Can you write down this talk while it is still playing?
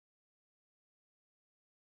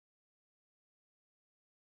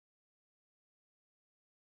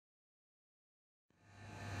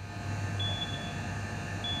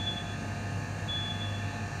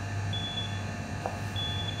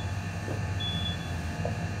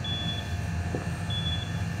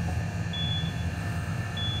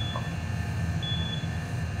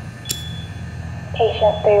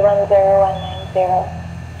patient 310190.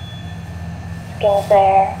 Skin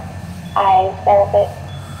flare, eyes velvet,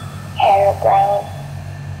 hair brown.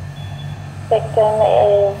 Victim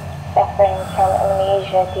is suffering from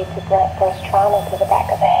amnesia due to blunt force trauma to the back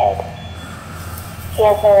of the head. He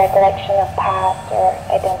has no recollection of past or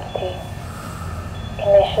identity.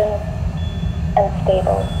 Condition,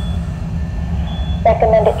 unstable.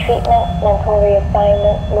 Recommended treatment, mental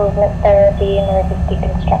reassignment, movement therapy, nervous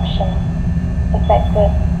deconstruction. Effective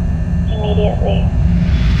immediately.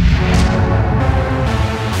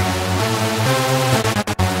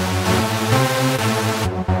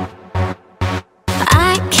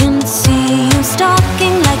 I can see you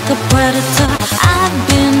stalking like a predator. I've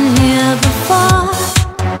been here before.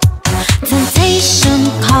 Temptation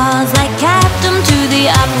calls like captain to the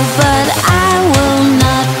apple, but I will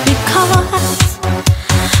not be caught.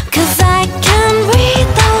 'Cause I can read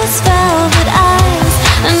those velvet eyes,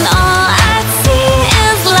 and all I see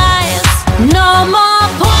is lies. No more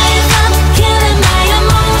poison, killing my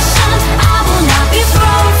emotions. I will not be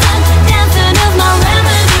frozen. Dancing is my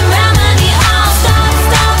remedy, remedy. I'll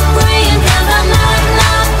stop praying, 'cause I'm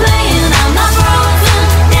not playing. I'm not frozen.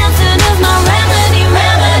 Dancing is my remedy,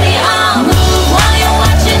 remedy. I'll move while you're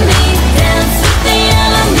watching me dance with the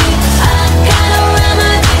enemy. I've got a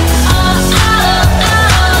remedy.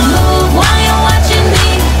 Move while you're watching me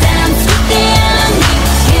dance with the enemy.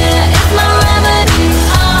 Here is my remedy.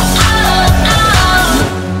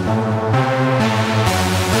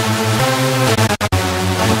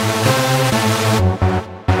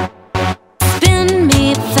 Spin me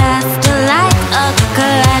faster like a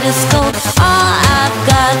kaleidoscope. All I've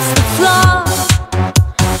got's the floor.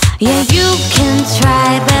 Yeah, you can try,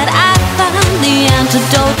 but I found the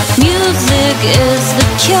antidote. Music is the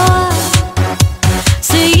cure.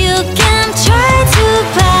 So you can try to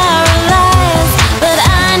paralyze, but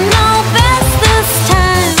I know best this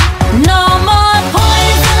time. No more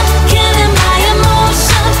poison, killing my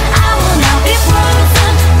emotions. I will not be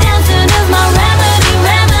frozen. Dancing is my remedy,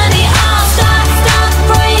 remedy. I'll stop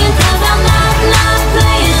praying, 'cause I'm not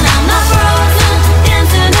playing. I'm not frozen.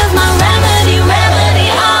 Dancing is my remedy, remedy.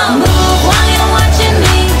 I'll move while you're watching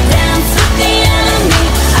me dance with the enemy.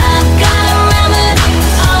 I've got a remedy.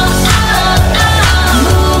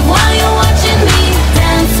 Move while you're watching me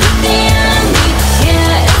dance with the enemy.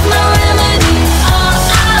 Here is my remedy.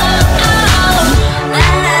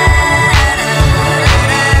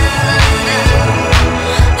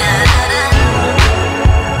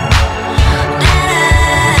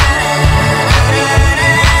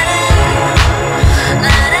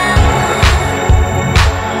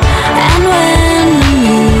 And when the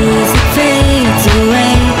music fades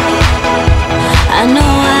away, I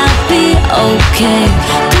know I'll be okay.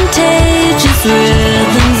 Contagious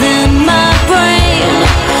rhythms in my brain.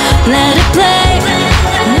 Let it play.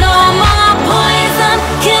 No more poison,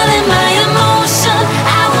 killing my emotion.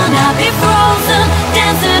 I will not be frozen.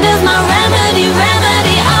 Dancing is my remedy,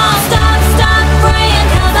 remedy. I'll stop praying,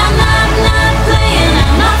 'cause I'm not playing.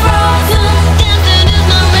 I'm not frozen. Dancing is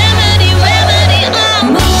my remedy, remedy.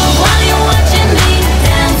 Move while you're watching me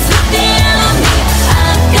dance with the enemy.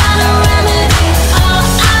 I've got a remedy.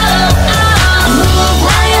 Move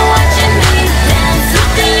while you're watching me dance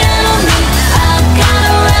with the enemy. I've got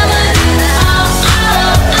a remedy.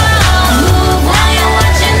 Move while you're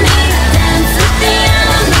watching me dance with the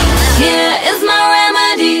enemy. Here is my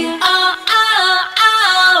remedy.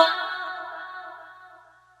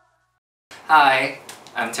 Hi,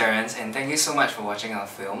 I'm Terrance, and thank you so much for watching our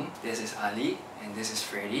film. This is Ali, and this is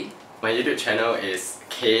Fredy. My YouTube channel is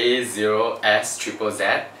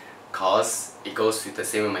K0S0Z, cause it goes with the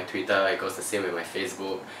same with my Twitter, it goes the same with my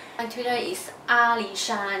Facebook. My Twitter is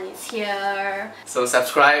Alisha, and it's here. So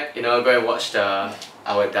subscribe, go and watch our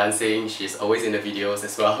dancing. She's always in the videos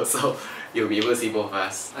as well, so you'll be able to see both of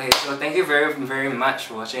us. Okay, so thank you very much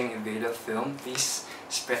for watching INVADERfilm. Please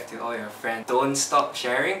spread to all your friends. Don't stop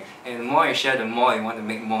sharing, and the more you share, the more I want to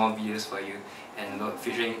make more videos for you, and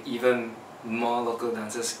featuring even more local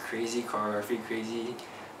dancers, crazy choreography, crazy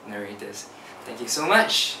narrators. Thank you so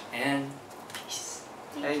much, and peace.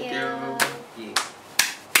 Thank you. Yeah.